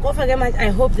say I forgot again. I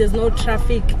hope there's no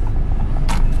traffic.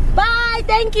 Bye,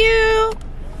 thank you.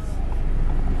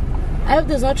 I hope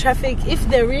there's no traffic. If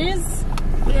there is,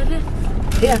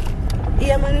 yeah,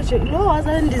 manager. No, I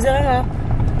wasn't designer.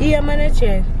 Yeah,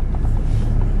 manager.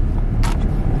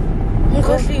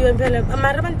 Friday,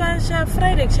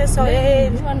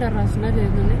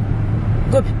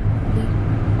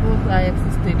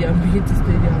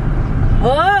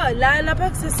 oh, la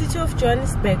City of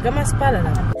Johannesburg.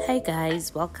 Hi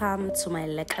guys, welcome to my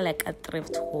Leka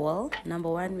thrift haul. Number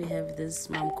one, we have this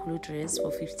Mamkulu dress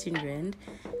for 15 rand.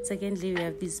 Secondly, we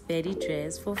have this Betty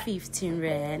dress for 15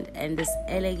 rand, and this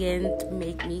elegant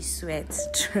make me sweat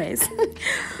dress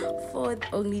for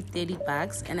only 30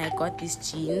 bucks. And I got these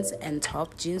jeans and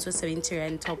top. Jeans was 70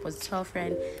 rand, top was 12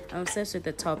 rand. I'm obsessed with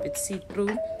the top. It's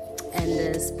see-through and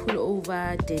this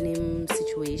pullover denim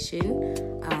situation.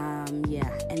 Yeah,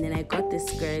 and then I got this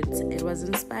skirt. It was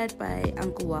inspired by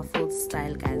Uncle Waffle's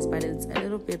style, guys, but it's a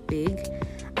little bit big.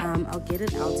 I'll get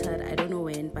it altered, I don't know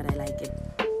when, but I like it.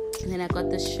 And then I got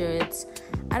the shirts.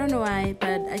 I don't know why,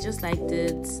 but I just liked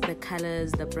it. The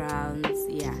colors, the browns,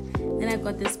 yeah. Then I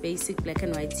got this basic black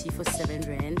and white tee for 7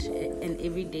 rand, an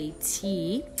everyday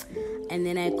tee. And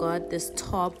then I got this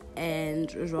top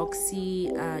and Roxy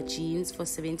jeans for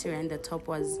 70 rand. The top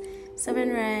was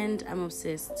 7 rand. I'm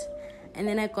obsessed. And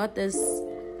then I got this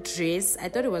dress. I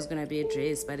thought it was gonna be a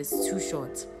dress, but it's too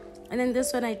short. And then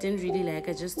this one I didn't really like.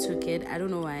 I just took it. I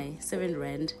don't know why. 7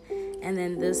 rand. And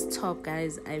then this top,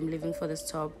 guys, I'm living for this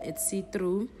top. It's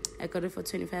see-through. I got it for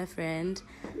 25 rand.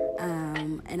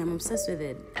 And I'm obsessed with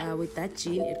it. With that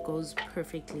jean, it goes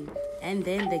perfectly. And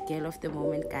then the girl of the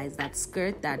moment, guys, that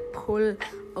skirt, that pull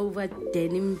over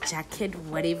denim jacket,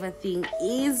 whatever thing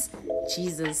is,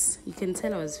 Jesus, you can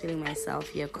tell I was feeling myself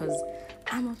here because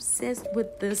I'm obsessed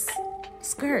with this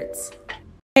skirt.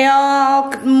 Hey y'all,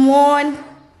 good morning.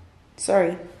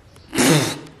 Sorry.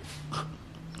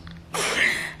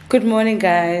 Good morning,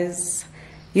 guys.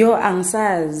 Yo,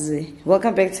 Angsazi.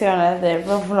 Welcome back to another day of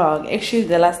the vlog. Actually,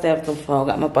 the last day of the vlog.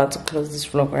 I'm about to close this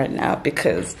vlog right now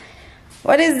because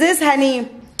what is this, honey?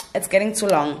 It's getting too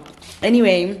long.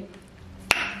 Anyway,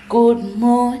 good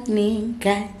morning,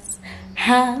 guys.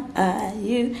 How are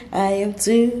you? I am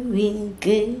doing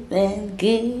good and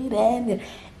good and good.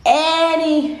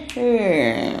 Anywho,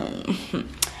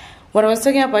 what I was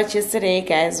talking about yesterday,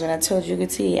 guys, when I told you I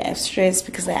have stress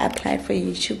because I applied for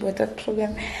YouTube with that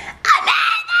program.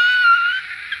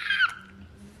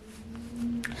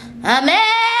 I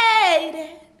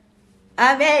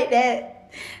made it.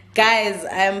 Guys,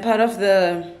 I am part of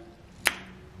the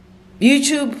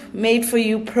YouTube Made For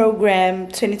You program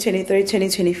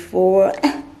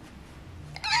 2023-2024.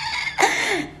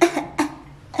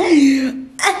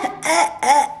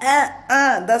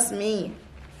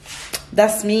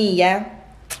 That's me, yeah.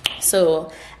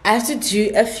 So I have to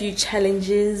do a few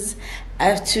challenges. I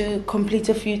have to complete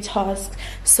a few tasks.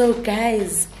 So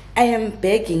guys, I am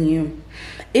begging you,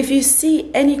 if you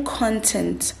see any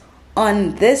content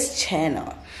on this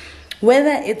channel,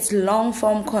 whether it's long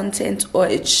form content or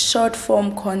it's short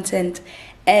form content,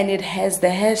 and it has the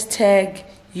hashtag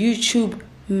YouTube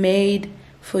Made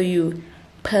For You,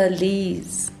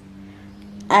 please,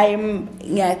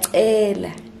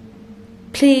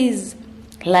 please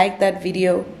like that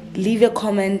video, leave a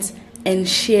comment and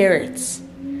share it.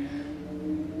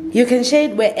 You can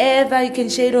share it wherever. You can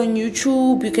share it on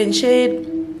YouTube, you can share it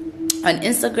on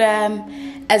Instagram.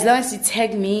 As long as you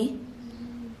tag me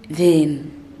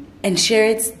then and share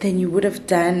it, then you would have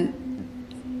done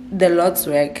the Lord's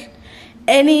work.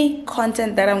 Any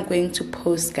content that I'm going to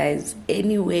post, guys,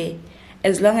 anywhere,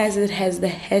 as long as it has the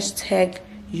hashtag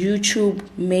YouTube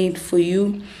Made For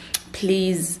You,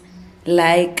 please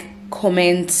like,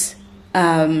 comment,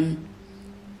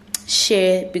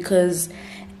 share, because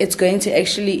it's going to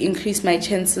actually increase my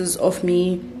chances of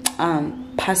me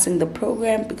passing the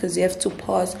program, because you have to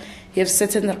pass, you have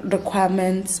certain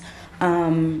requirements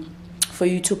for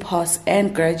you to pass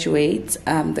and graduate.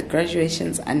 The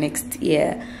graduations are next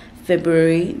year,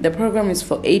 February. The program is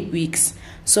for 8 weeks,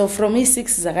 So from E6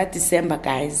 zaga December,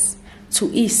 guys, to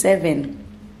E7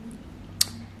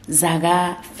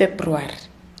 zaga February.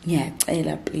 Yeah,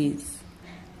 Ella, please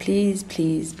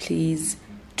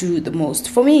do the most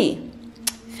for me.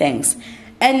 Thanks.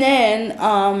 And then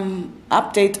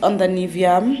update on the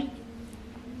Nivea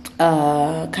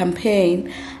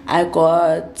campaign. I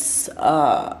got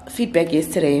feedback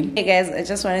yesterday. Hey guys, I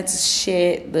just wanted to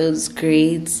share those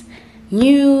great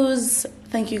news.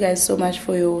 Thank you guys so much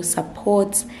for your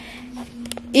support.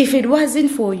 If it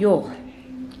wasn't for you,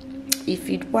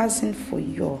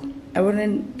 I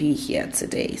wouldn't be here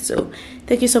today. So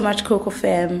thank you so much, Coco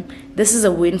Fam. This is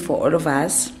a win for all of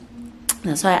us.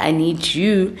 That's why I need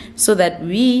you so that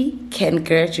we can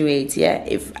graduate. Yeah,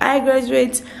 if I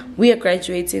graduate, we are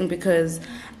graduating, because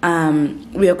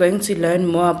we are going to learn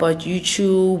more about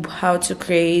YouTube, how to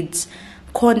create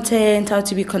content, how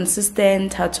to be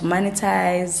consistent, how to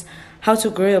monetize, how to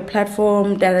grow your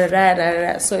platform,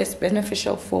 so it's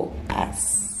beneficial for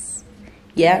us.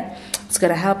 Yeah, it's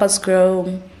gonna help us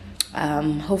grow.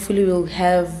 Hopefully we'll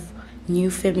have new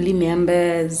family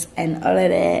members and all of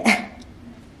that.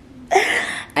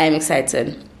 I'm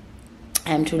excited.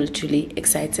 I'm truly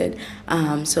excited.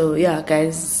 So yeah,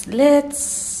 guys,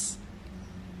 let's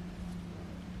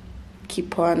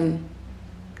keep on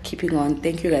keeping on.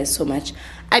 Thank you guys so much.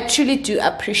 I truly do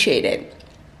appreciate it.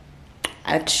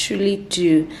 I truly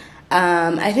do.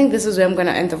 I think this is where I'm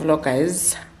gonna end the vlog,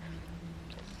 guys.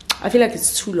 I feel like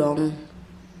it's too long.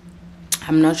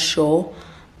 I'm not sure.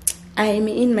 I'm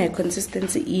in my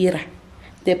consistency era.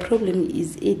 The problem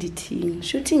is editing.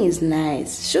 Shooting is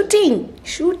nice.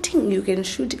 Shooting, you can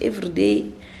shoot every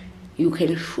day. You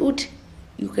can shoot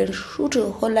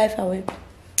your whole life away.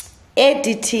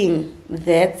 Editing,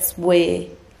 that's where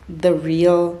the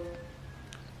real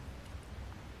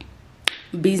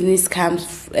business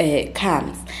comes.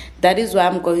 That is why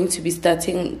I'm going to be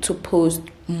starting to post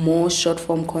more short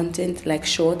form content, like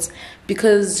shorts,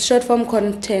 because short form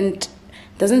content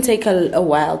doesn't take a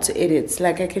while to edit.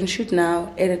 Like I can shoot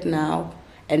now, edit now,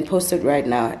 and post it right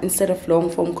now, instead of long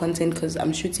form content, because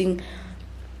I'm shooting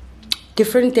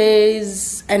different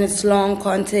days and it's long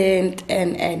content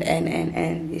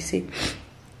and you see.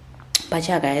 But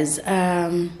yeah, guys,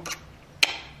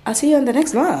 I'll see you on the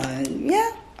next vlog.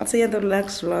 Yeah, I'll see you on the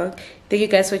next vlog. Thank you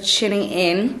guys for tuning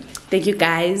in. Thank you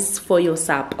guys for your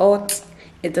support.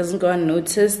 It doesn't go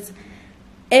unnoticed.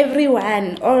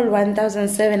 Everyone, all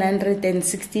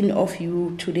 1,716 of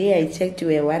you, today I checked, you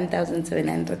were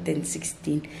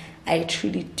 1,716. I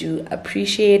truly do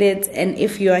appreciate it. And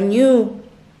if you are new,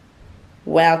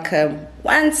 welcome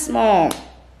once more.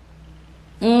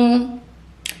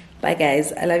 Bye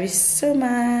guys, I love you so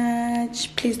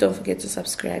much. Please don't forget to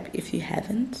subscribe if you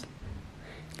haven't.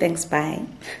 Thanks, bye.